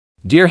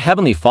Dear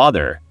Heavenly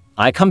Father,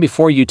 I come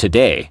before you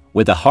today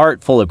with a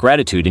heart full of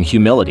gratitude and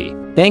humility.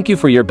 Thank you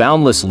for your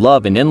boundless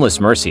love and endless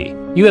mercy.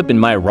 You have been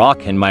my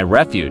rock and my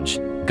refuge,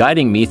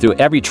 guiding me through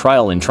every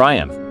trial and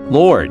triumph.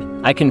 Lord,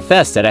 I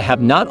confess that I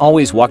have not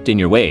always walked in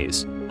your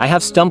ways. I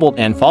have stumbled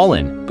and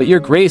fallen, but your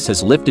grace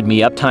has lifted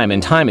me up time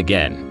and time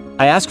again.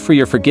 I ask for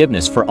your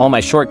forgiveness for all my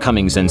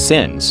shortcomings and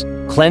sins.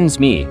 Cleanse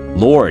me,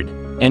 Lord,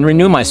 and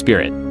renew my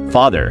spirit.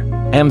 Father,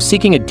 I am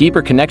seeking a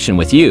deeper connection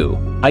with you.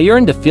 I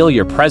yearn to feel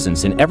your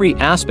presence in every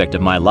aspect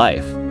of my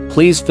life.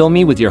 Please fill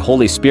me with your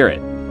Holy Spirit,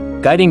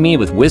 guiding me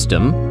with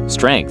wisdom,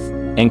 strength,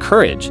 and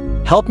courage.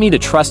 Help me to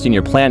trust in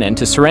your plan and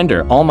to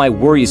surrender all my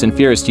worries and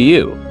fears to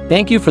you.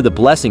 Thank you for the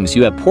blessings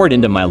you have poured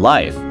into my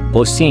life,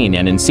 both seen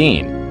and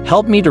unseen.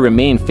 Help me to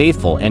remain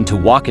faithful and to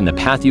walk in the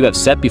path you have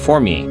set before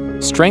me.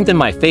 Strengthen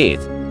my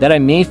faith, that I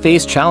may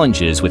face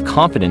challenges with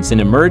confidence and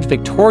emerge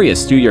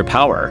victorious through your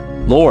power.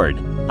 Lord,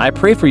 I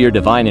pray for your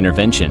divine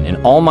intervention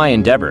in all my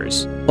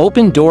endeavors.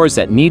 Open doors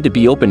that need to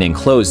be opened and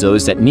close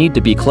those that need to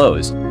be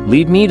closed.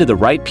 Lead me to the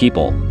right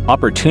people,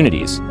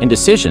 opportunities, and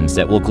decisions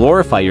that will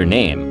glorify your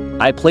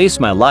name. I place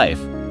my life,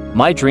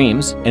 my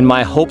dreams, and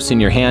my hopes in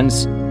your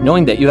hands,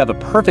 knowing that you have a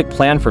perfect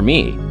plan for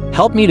me.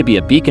 Help me to be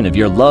a beacon of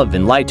your love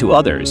and light to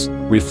others,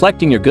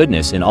 reflecting your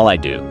goodness in all I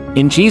do.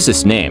 In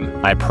Jesus' name,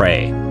 I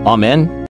pray. Amen.